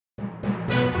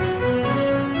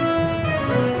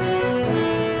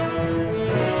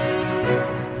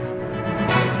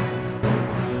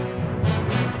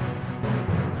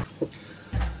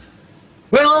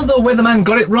Well, the weatherman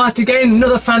got it right again.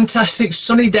 Another fantastic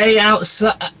sunny day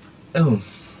outside. Oh,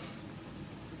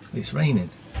 it's raining.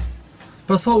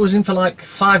 But I thought it was in for like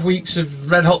 5 weeks of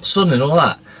red hot sun and all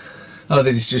that. Oh,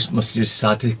 they must have just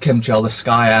decided to chemtrail the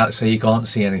sky out so you can't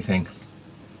see anything.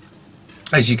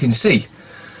 As you can see,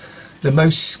 the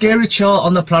most scary chart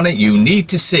on the planet you need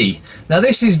to see. Now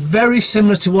this is very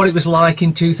similar to what it was like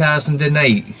in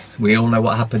 2008. We all know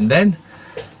what happened then.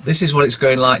 This is what it's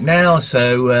going like now,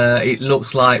 so it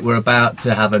looks like we're about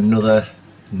to have another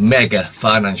mega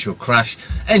financial crash,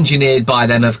 engineered by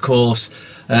them, of course.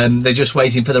 They're just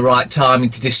waiting for the right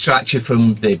timing to distract you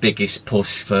from their biggest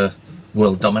push for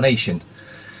world domination.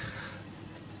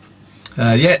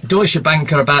 Yeah, Deutsche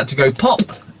Bank are about to go pop,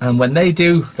 and when they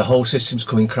do, the whole system's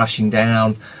coming crashing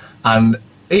down, and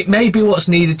it may be what's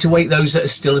needed to wake those that are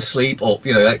still asleep up.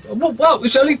 You know, like, well, it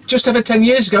was only just over 10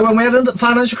 years ago when we had a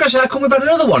financial crash. How come we've had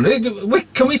another one?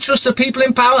 Can we trust the people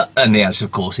in power? And the answer,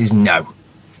 of course, is no.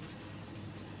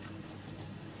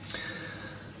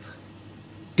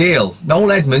 Deal.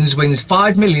 Noel Edmonds wins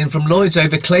 $5 million from Lloyds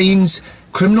over claims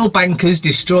criminal bankers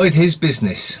destroyed his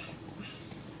business.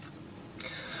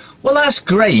 Well, that's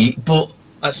great, but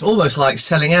that's almost like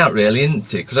selling out, really,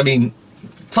 isn't it? Because, I mean,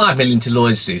 $5 million to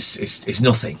Lloyds is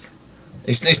nothing.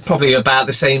 It's probably about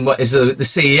the same as the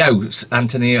CEO,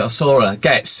 Anthony Osora,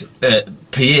 gets per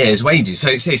year's wages, so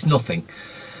it's nothing.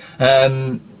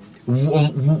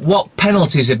 What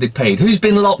penalties have they paid? Who's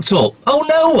been locked up? Oh,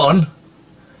 no one.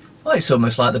 Well, it's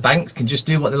almost like the banks can just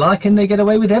do what they like and they get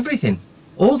away with everything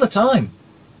all the time.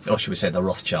 Or should we say the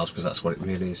Rothschilds, because that's what it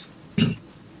really is.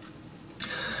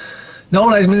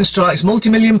 Noel Edmonds strikes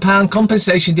multi-million-pound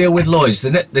compensation deal with Lloyds.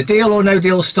 The deal or no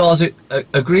deal stars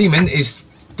agreement is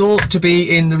thought to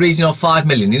be in the region of $5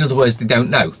 million. In other words, they don't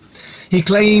know. He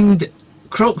claimed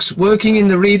crooks working in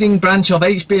the Reading branch of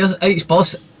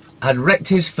HBOS had wrecked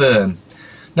his firm.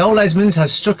 Noel Edmonds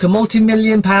has struck a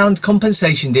multi-million-pound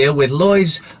compensation deal with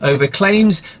Lloyds over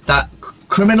claims that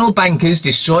criminal bankers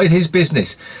destroyed his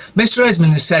business. Mr.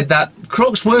 Edmonds said that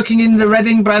crooks working in the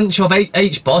Reading branch of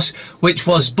HBOS, which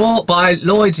was bought by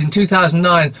Lloyds in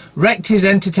 2009, wrecked his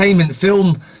entertainment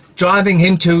film, driving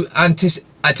him to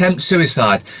attempt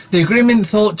suicide. The agreement,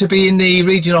 thought to be in the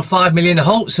region of $5 million,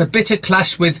 halts a bitter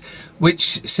clash with which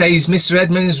says Mr.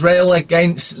 Edmonds railed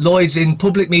against Lloyds in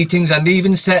public meetings and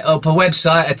even set up a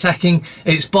website attacking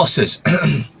its bosses.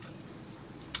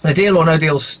 The deal or no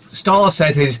deal star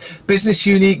said his business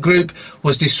unique group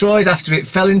was destroyed after it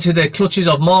fell into the clutches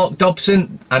of Mark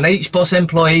Dobson, an HBOS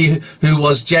employee who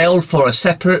was jailed for a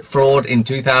separate fraud in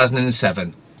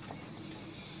 2007.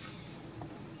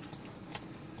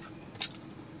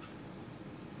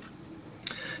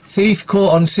 Thief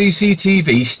caught on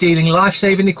CCTV stealing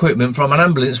life-saving equipment from an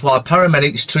ambulance while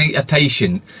paramedics treat a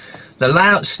patient. The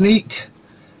lout sneaked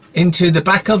into the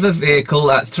back of a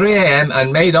vehicle at 3 AM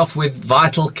and made off with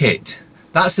vital kit.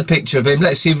 That's the picture of him.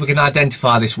 Let's see if we can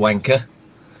identify this wanker.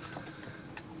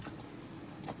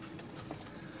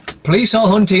 Police are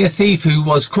hunting a thief who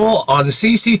was caught on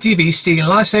CCTV stealing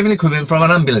life-saving equipment from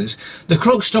an ambulance. The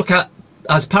crook struck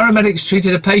as paramedics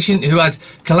treated a patient who had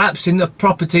collapsed in the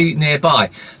property nearby.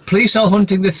 Police are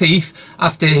hunting the thief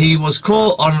after he was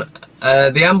caught on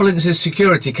the ambulance's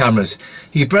security cameras.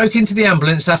 He broke into the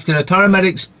ambulance after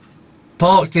paramedics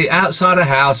parked it outside a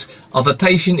house of a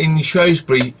patient in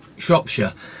Shrewsbury,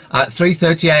 Shropshire at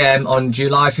 3:30 AM on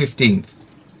July 15th.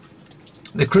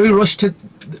 The crew rushed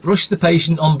the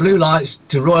patient on blue lights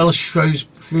to Royal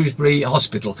Shrewsbury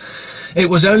Hospital. It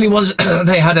was only once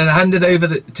they had handed over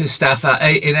to staff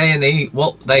in A&E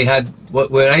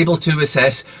were able to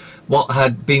assess what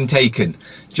had been taken.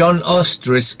 John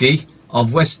Ostrisky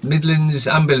of West Midlands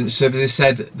Ambulance Services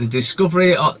said the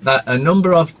discovery that a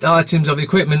number of items of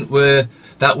equipment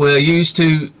that were used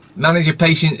to manage a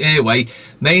patient's airway,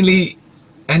 mainly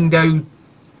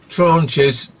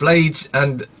endotranches, blades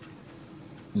and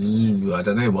I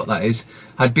don't know what that is,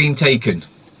 had been taken.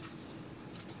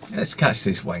 Let's catch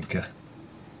this wanker.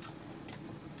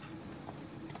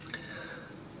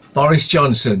 Boris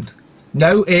Johnson.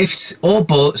 No ifs or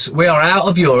buts, we are out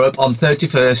of Europe on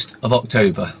 31st of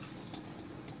October.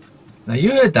 Now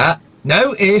you heard that.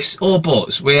 No ifs or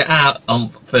buts, we're out on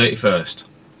 31st.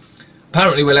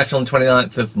 Apparently we left on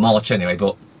 29th of March anyway,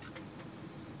 but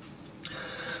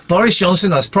Boris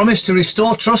Johnson has promised to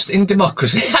restore trust in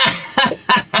democracy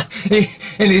in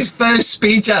his first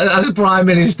speech as Prime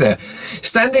Minister.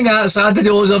 Standing outside the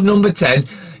doors of Number 10,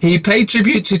 he paid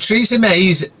tribute to Theresa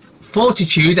May's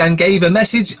fortitude and gave a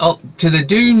message to the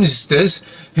doomsters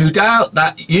who doubt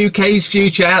that UK's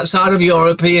future outside of the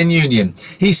European Union.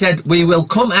 He said, "We will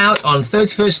come out on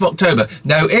 31st of October.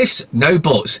 No ifs, no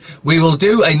buts. We will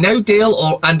do a no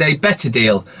deal and a better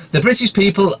deal. The British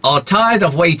people are tired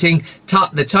of waiting.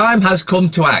 The time has come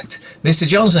to act." Mr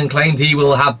Johnson claimed he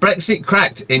will have Brexit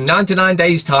cracked in 99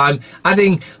 days' time,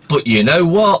 adding, "But you know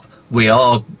what? We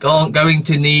aren't going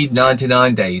to need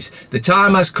 99 days. The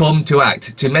time has come to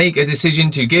act, to make a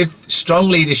decision, to give strong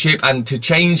leadership and to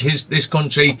change this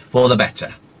country for the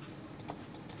better."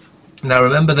 Now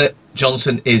remember that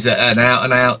Johnson is an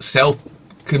out-and-out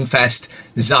self-confessed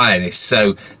Zionist,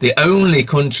 so the only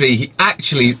country he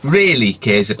actually really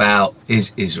cares about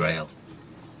is Israel.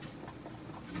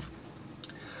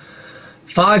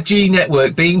 5G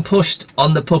network being pushed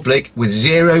on the public with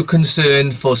zero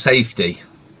concern for safety.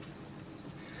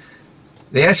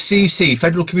 The FCC,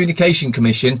 Federal Communication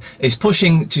Commission, is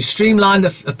pushing to streamline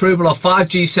the approval of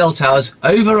 5G cell towers,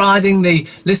 overriding the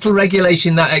little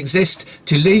regulation that exists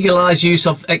to legalise use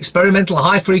of experimental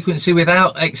high frequency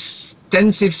without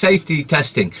extensive safety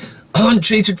testing.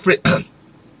 Untested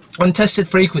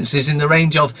frequencies in the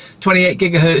range of 28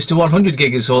 GHz to 100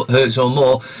 GHz or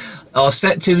more are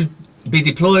set to be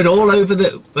deployed all over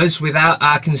us without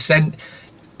our consent,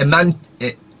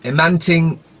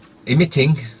 emanating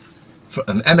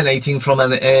from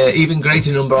an even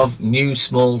greater number of new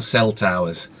small cell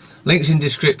towers. Links in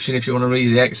description if you want to read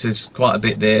the X. There's quite a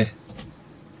bit there.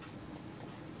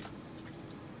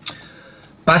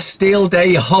 Bastille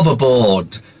Day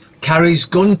hoverboard carries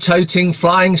gun-toting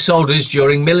flying soldiers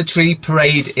during military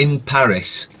parade in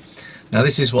Paris. Now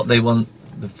this is what they want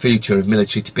the future of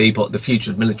military to be, but the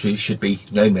future of military should be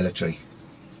no military.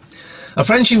 A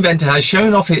French inventor has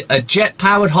shown off a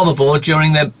jet-powered hoverboard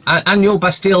during the annual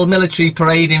Bastille military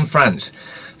parade in France.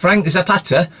 Frank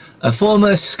Zapata, a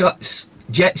former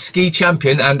jet ski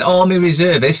champion and army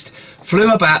reservist, flew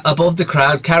about above the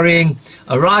crowd carrying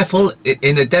a rifle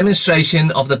in a demonstration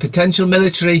of the potential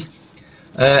military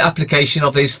application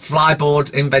of his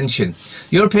flyboard invention.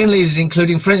 European leaders,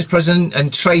 including French President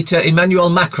and traitor Emmanuel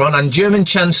Macron and German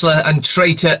Chancellor and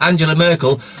traitor Angela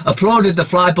Merkel, applauded the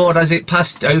flyboard as it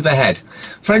passed overhead.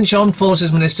 French Armed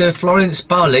Forces Minister Florence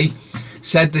Parly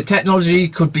said the technology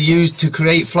could be used to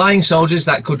create flying soldiers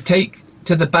that could take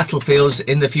to the battlefields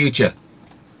in the future.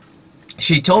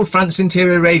 She told France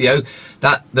Interior Radio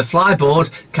that the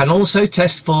flyboard can also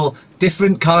test for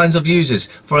different kinds of users,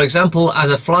 for example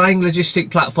as a flying logistic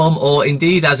platform or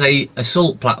indeed as an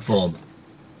assault platform.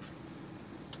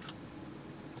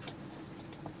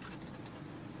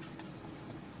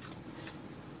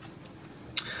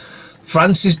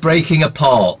 France is breaking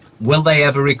apart. Will they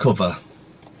ever recover?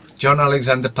 John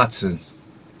Alexander Patterson.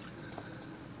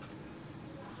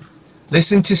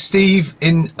 Listen to Steve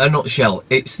in a nutshell.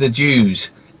 It's the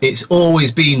Jews. It's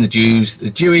always been the Jews. The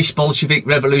Jewish Bolshevik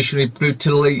revolutionary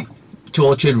brutally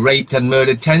tortured, raped and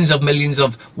murdered tens of millions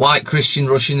of white Christian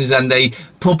Russians, and they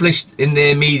published in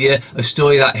their media a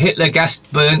story that Hitler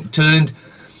gassed, burnt, turned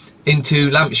into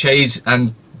lampshades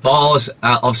and bars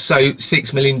of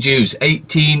 6 million Jews.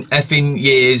 18 effing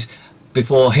years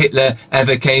before Hitler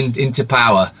ever came into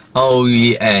power. Oh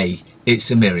yeah,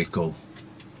 it's a miracle.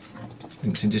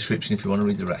 Links in description if you want to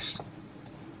read the rest.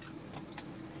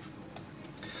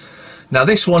 Now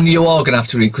this one you are going to have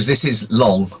to read because this is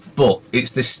long, but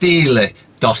it's the STEELE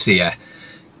dossier.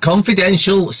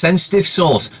 Confidential sensitive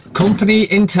source.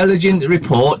 Company Intelligence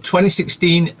Report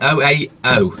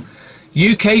 2016-080.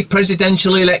 UK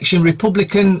presidential election,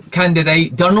 Republican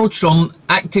candidate Donald Trump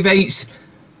activates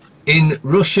in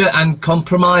Russia and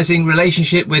compromising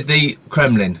relationship with the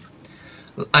Kremlin.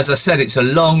 As I said, it's a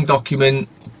long document,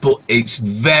 but it's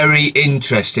very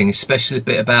interesting, especially the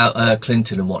bit about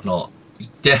Clinton and whatnot. You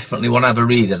definitely want to have a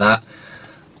read of that.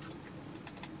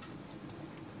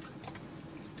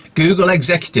 Google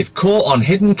executive caught on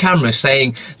hidden camera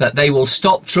saying that they will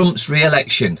stop Trump's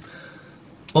re-election.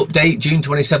 Update June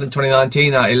 27,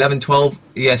 2019 at 11:12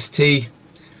 EST.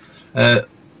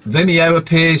 Vimeo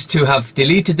appears to have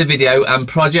deleted the video and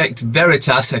Project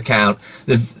Veritas account.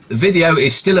 The video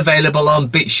is still available on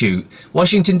BitChute.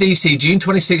 Washington DC, June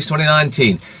 26,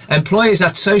 2019. Employees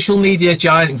at social media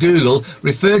giant Google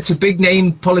referred to big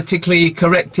name politically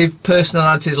corrective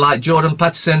personalities like Jordan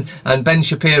Peterson and Ben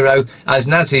Shapiro as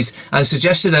Nazis and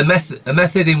suggested a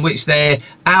method in which their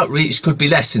outreach could be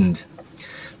lessened.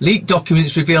 Leaked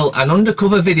documents reveal an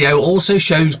undercover video also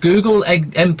shows Google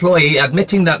employee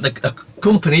admitting that the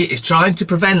company is trying to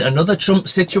prevent another Trump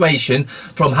situation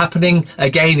from happening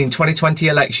again in 2020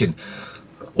 election.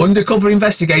 Undercover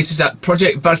investigators at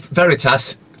Project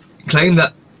Veritas claim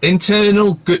that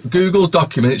internal Google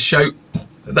documents show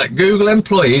that Google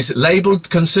employees labelled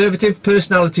conservative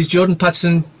personalities Jordan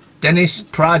Peterson, Dennis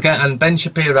Prager and Ben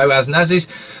Shapiro as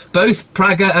Nazis. Both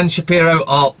Prager and Shapiro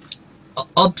are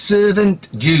observant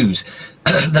Jews.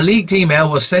 The leaked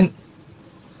email was sent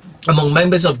among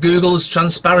members of Google's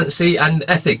Transparency and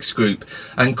Ethics group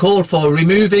and called for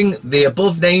removing the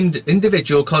above-named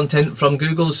individual content from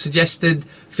Google's suggested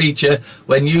feature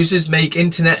when users make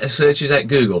internet searches at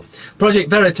Google. Project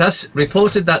Veritas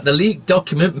reported that the leaked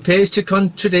document appears to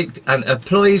contradict an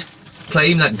employee's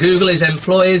claim that Google is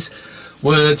employers'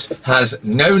 words has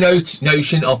no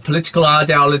notion of political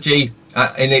ideology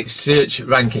in its search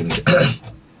rankings.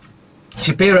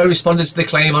 Shapiro responded to the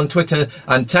claim on Twitter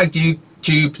and tagged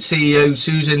YouTube CEO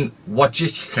Susan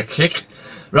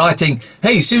Wojcicki, writing,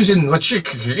 "Hey Susan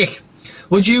Wojcicki,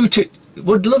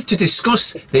 would love to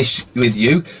discuss this with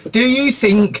you. Do you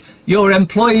think your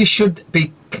employees should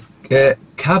be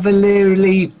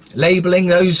cavalierly labelling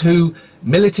those who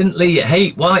militantly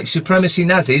hate white supremacy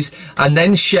Nazis and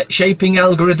then shaping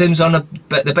algorithms on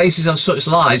the basis of such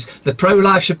lies? The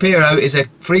pro-life Shapiro is a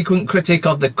frequent critic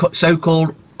of the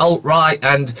so-called alt-right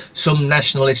and some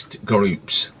nationalist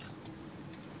groups.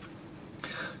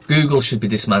 Google should be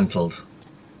dismantled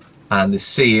and the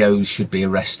CEOs should be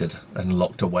arrested and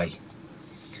locked away."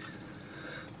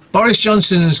 Boris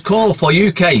Johnson's call for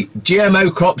UK GMO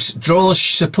crops draws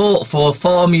support for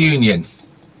farm union.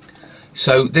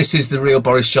 So this is the real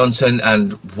Boris Johnson,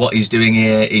 and what he's doing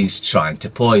here is trying to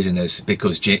poison us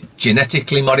because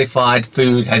genetically modified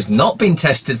food has not been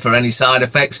tested for any side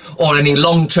effects or any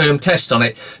long-term test on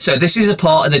it. So this is a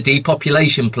part of the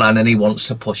depopulation plan and he wants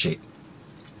to push it.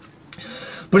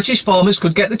 British farmers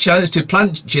could get the chance to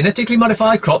plant genetically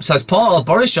modified crops as part of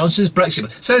Boris Johnson's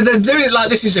Brexit. So they're doing it like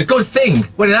this is a good thing,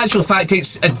 when in actual fact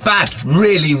it's a bad,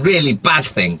 really, really bad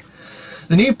thing.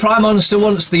 The new Prime Minister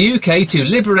wants the UK to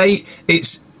liberate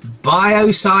its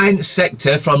bioscience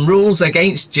sector from rules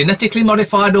against genetically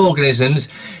modified organisms.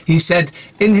 He said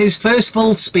in his first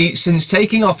full speech since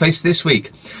taking office this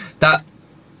week that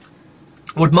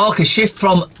would mark a shift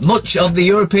from much of the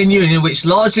European Union, which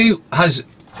largely has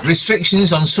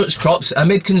restrictions on such crops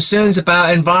amid concerns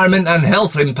about environment and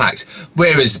health impacts,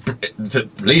 whereas the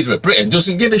leader of Britain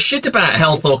doesn't give a shit about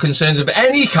health or concerns of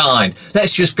any kind.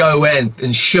 Let's just go away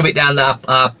and shove it down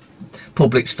our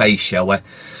public's face, shall we?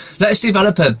 Let's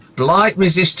develop a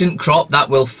blight-resistant crop that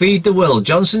will feed the world,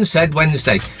 Johnson said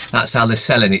Wednesday. That's how they're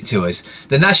selling it to us.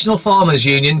 The National Farmers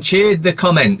Union cheered the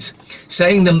comments,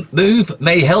 saying the move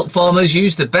may help farmers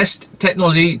use the best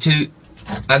technology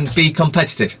and be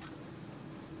competitive.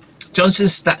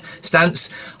 Johnson's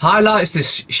stance highlights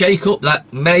this shake-up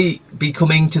that may be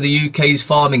coming to the UK's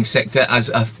farming sector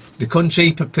as the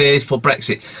country prepares for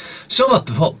Brexit. Some of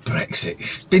Brexit,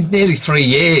 it's been nearly 3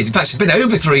 years. In fact, it's been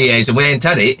over 3 years and we ain't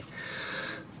had it.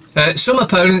 Some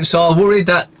opponents are worried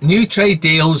that new trade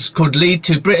deals could lead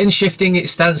to Britain shifting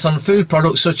its stance on food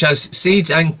products such as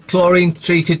seeds and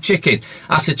chlorine-treated chicken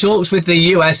after talks with the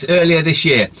US earlier this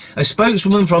year. A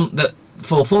spokeswoman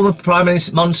for former Prime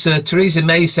Minister Theresa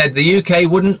May said the UK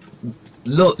wouldn't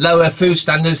lower food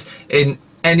standards in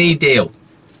any deal.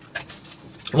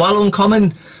 While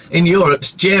uncommon in Europe,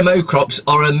 GMO crops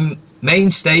are a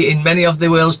mainstay in many of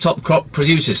the world's top crop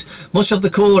producers. Much of the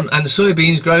corn and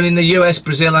soybeans grown in the US,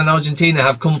 Brazil and Argentina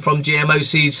have come from GMO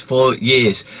seeds for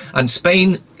years, and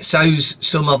Spain sows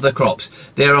some of the crops.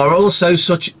 There are also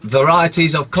such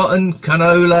varieties of cotton,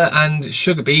 canola and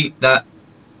sugar beet that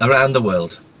around the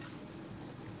world.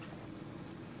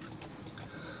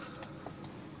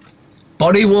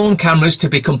 Body-worn cameras to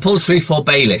be compulsory for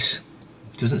bailiffs.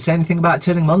 Doesn't say anything about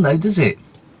turning them on though, does it?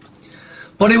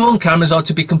 Body-worn cameras are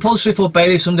to be compulsory for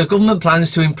bailiffs under government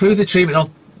plans to improve the treatment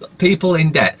of people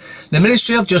in debt. The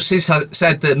Ministry of Justice has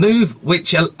said the move,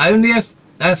 which only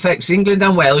affects England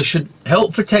and Wales, should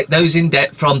help protect those in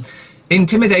debt from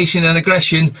intimidation and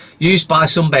aggression used by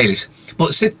some bailiffs.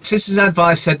 But Citizens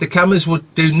Advice said the cameras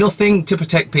would do nothing to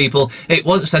protect people. It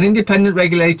wants an independent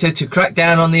regulator to crack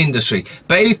down on the industry.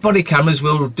 Bailiff body cameras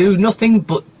will do nothing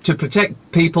but to protect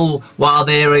people while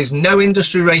there is no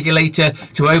industry regulator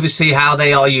to oversee how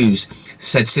they are used,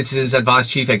 said Citizens Advice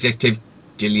Chief Executive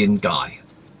Gillian Guy.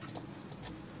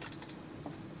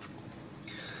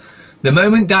 The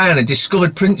moment Diana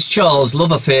discovered Prince Charles'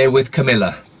 love affair with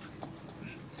Camilla.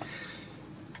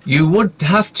 You would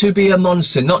have to be a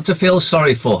monster not to feel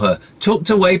sorry for her. Tucked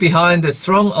away behind a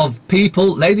throng of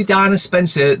people, Lady Diana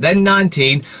Spencer, then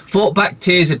 19, fought back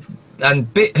tears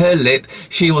and bit her lip.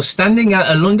 She was standing at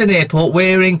a London airport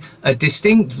wearing a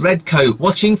distinct red coat,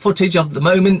 watching footage of the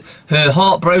moment her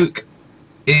heart broke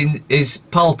is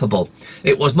palpable.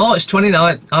 It was March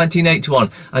 29th,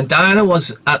 1981, and Diana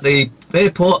was at the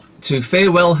airport to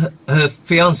farewell her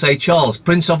fiancé Charles,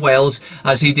 Prince of Wales,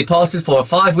 as he departed for a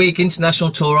 5-week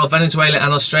international tour of Venezuela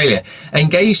and Australia,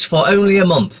 engaged for only a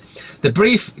month. He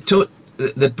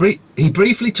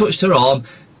briefly touched her arm,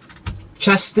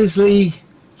 chastely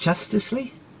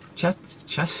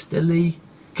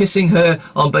kissing her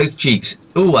on both cheeks.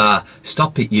 Ooh ah,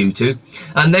 stop it you two.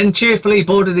 And then cheerfully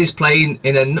boarded his plane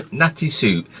in a natty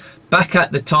suit. Back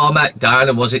at the tarmac,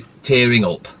 Diana was tearing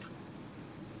up.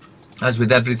 As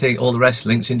with everything, all the rest,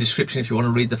 links in description if you want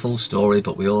to read the full story,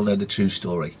 but we all know the true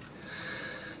story.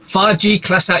 5G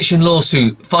class action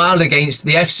lawsuit filed against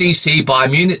the FCC by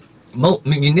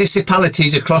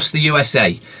municipalities across the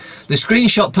USA. The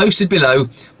screenshot posted below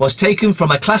was taken from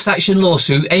a class action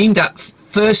lawsuit aimed at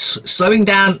first slowing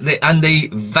down and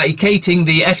vacating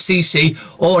the FCC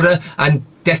order and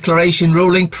declaration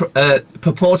ruling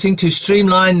purporting to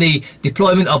streamline the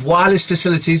deployment of wireless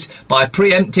facilities by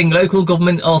preempting local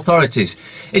government authorities.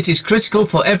 It is critical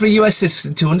for every US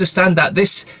citizen to understand that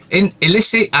this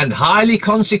illicit and highly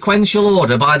consequential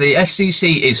order by the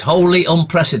FCC is wholly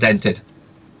unprecedented.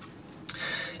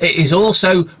 It is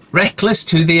also reckless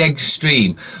to the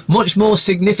extreme. Much more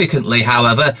significantly,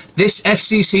 however, this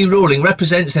FCC ruling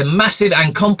represents a massive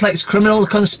and complex criminal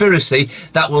conspiracy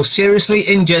that will seriously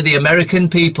injure the American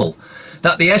people.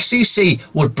 That the FCC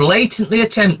would blatantly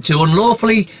attempt to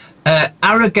unlawfully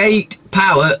arrogate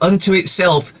power unto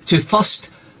itself to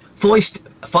foist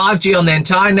 5G on the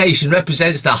entire nation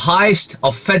represents the highest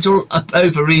of federal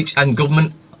overreach and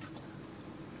government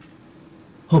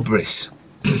hubris.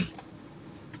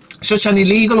 Such an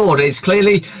illegal order is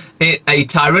clearly a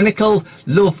tyrannical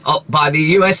love by the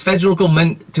US federal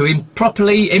government to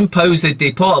improperly impose the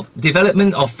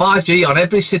development of 5G on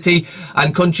every city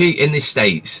and country in the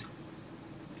States.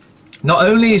 Not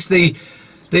only is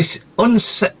this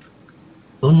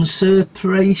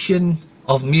usurpation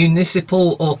of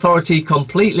municipal authority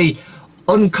completely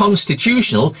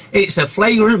unconstitutional, it's a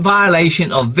flagrant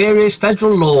violation of various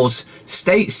federal laws,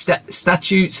 state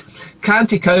statutes,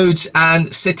 county codes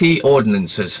and city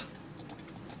ordinances.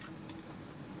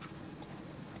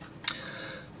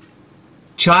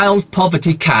 Child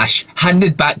poverty cash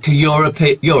handed back to Europe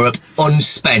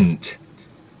unspent.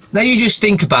 Now you just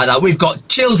think about that. We've got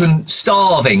children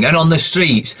starving and on the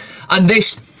streets, and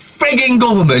this frigging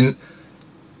government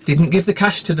didn't give the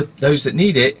cash to those that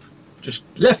need it. Just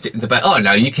left it in the back. Oh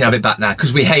no, you can have it back now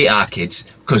because we hate our kids,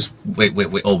 because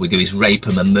all we do is rape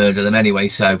them and murder them anyway.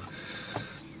 So,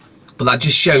 but that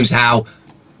just shows how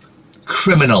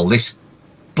criminal this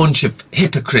bunch of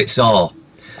hypocrites are.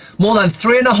 More than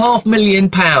 £3.5 million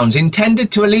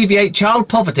intended to alleviate child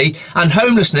poverty and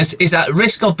homelessness is at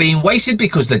risk of being wasted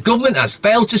because the government has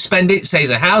failed to spend it, says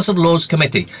a House of Lords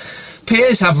committee.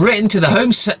 Peers have written to the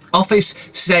Home Office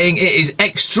saying it is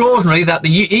extraordinary that the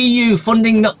EU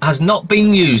funding has not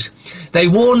been used. They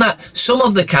warn that some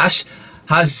of the cash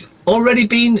has already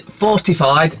been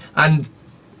fortified and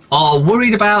are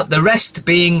worried about the rest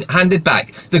being handed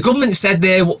back. The government said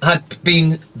there had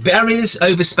been barriers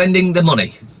over spending the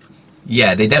money.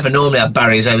 Yeah, they never normally have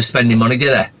barriers over spending money, do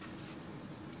they?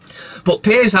 But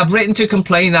peers have written to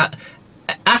complain that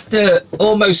after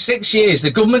almost 6 years,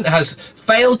 the government has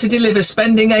failed to deliver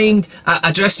spending aimed at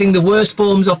addressing the worst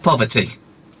forms of poverty.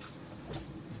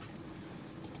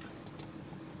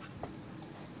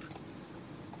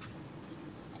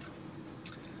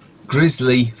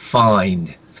 Grisly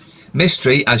find.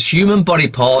 Mystery as human body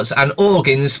parts and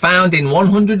organs found in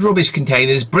 100 rubbish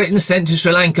containers Britain sent to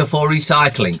Sri Lanka for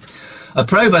recycling. A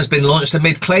probe has been launched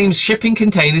amid claims shipping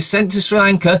containers sent to Sri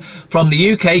Lanka from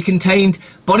the UK contained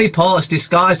body parts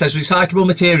disguised as recyclable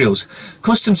materials.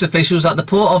 Customs officials at the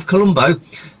port of Colombo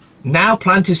now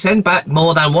plan to send back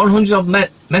more than 100 of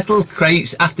metal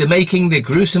crates after making the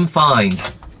gruesome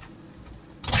find.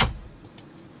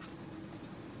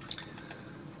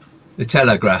 The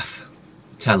Telegraph.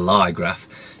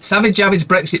 Savage Javid's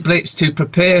Brexit blitz to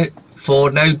prepare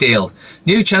for no deal.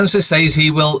 New Chancellor says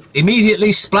he will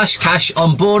immediately splash cash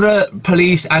on border,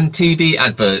 police and TV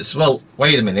adverts. Well,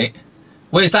 wait a minute.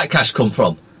 Where's that cash come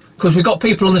from? Because we've got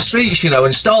people on the streets, you know,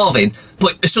 and starving,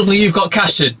 but suddenly you've got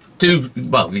cash to do...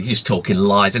 Well, you're just talking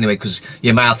lies anyway, because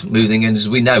your mouth's moving, and as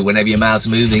we know, whenever your mouth's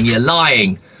moving, you're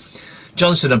lying.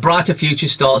 Johnson, a brighter future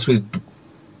starts with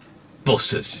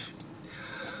buses.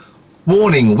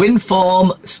 Warning, wind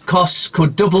farm costs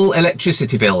could double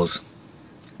electricity bills.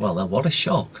 Well, what a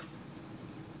shock.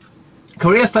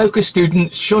 Career-focused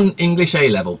students shun English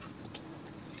A-level.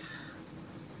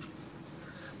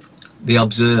 The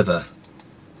Observer.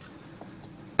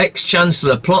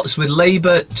 Ex-Chancellor plots with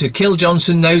Labour to kill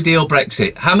Johnson, no deal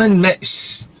Brexit. Hammond met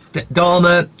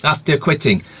Starmer after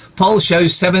quitting. Poll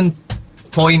shows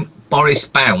 7-point Boris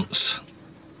bounce.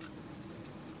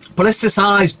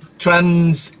 Politicised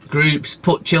trans groups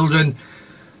put children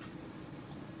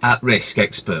at risk,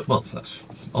 expert. Well, that's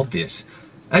obvious.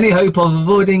 Any hope of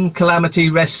avoiding calamity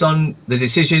rests on the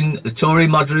decision the Tory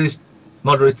moderates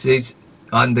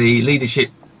and the leadership,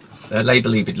 Labour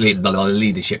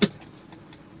leadership.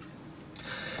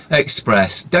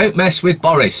 Express. Don't mess with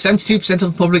Boris. 72%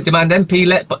 of the public demand MP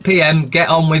let PM get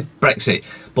on with Brexit.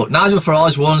 But Nigel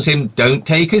Farage warns him, don't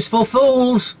take us for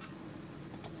fools.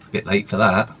 Bit late for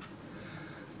that.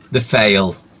 The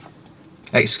fail.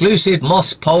 Exclusive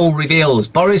Moss poll reveals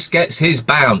Boris gets his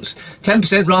bounce.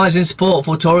 10% rise in support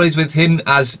for Tories with him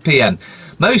as PM.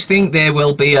 Most think there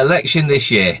will be election this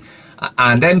year.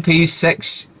 And MP's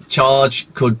sex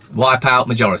charge could wipe out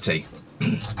majority.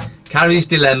 Carrie's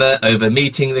dilemma over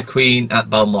meeting the Queen at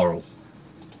Balmoral.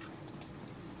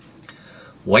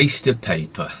 Waste of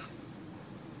paper.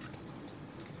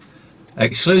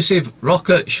 Exclusive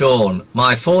Rocket Sean.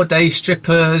 My 4-day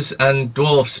strippers and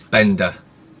dwarfs bender.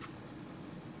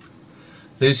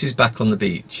 Lucy's back on the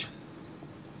beach.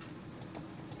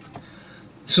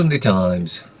 Sunday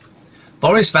Times.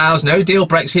 Boris vows no deal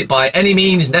Brexit by any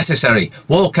means necessary.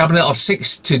 War cabinet of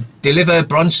 6 to deliver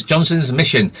Johnson's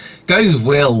mission. Gove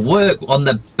will work on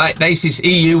the basis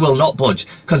EU will not budge.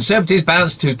 Conservatives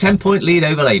bounce to 10-point lead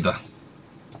over Labour.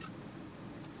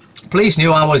 Police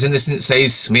knew I was innocent,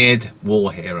 says smeared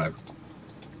war hero.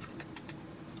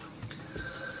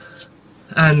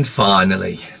 And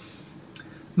finally,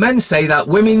 men say that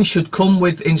women should come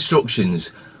with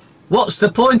instructions. What's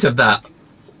the point of that?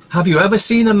 Have you ever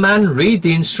seen a man read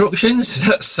the instructions?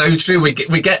 That's so true. We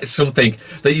get something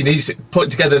that you need to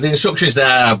put together. The instructions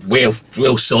there, we'll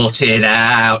sort it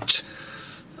out.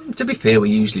 To be fair, we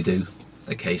usually do.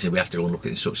 Occasionally we have to go and look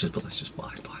at instructions, but that's just by.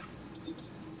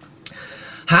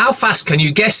 How fast can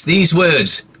you guess these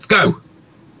words? Go.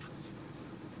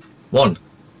 1,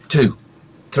 2,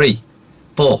 3,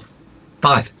 4,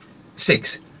 5,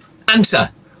 6. Answer.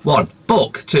 1.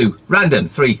 Book. 2. Random.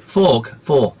 3. Fork.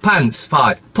 4. Pants.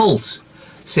 5. Pulse.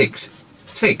 6.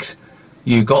 6.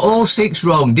 You got all 6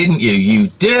 wrong, didn't you? You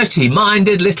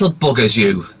dirty-minded little buggers,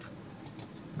 you.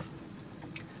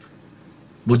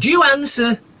 Would you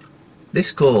answer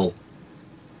this call?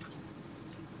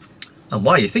 And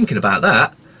while you're thinking about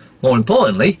that, more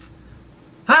importantly,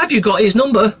 have you got his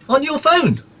number on your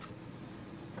phone?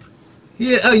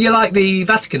 Yeah, oh, you're like the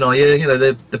Vatican, are you? You know,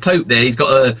 the Pope there, he's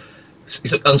got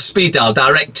it's on speed dial,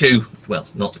 direct to, well,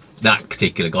 not that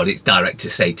particular God, it's direct to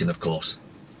Satan, of course.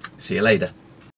 See you later.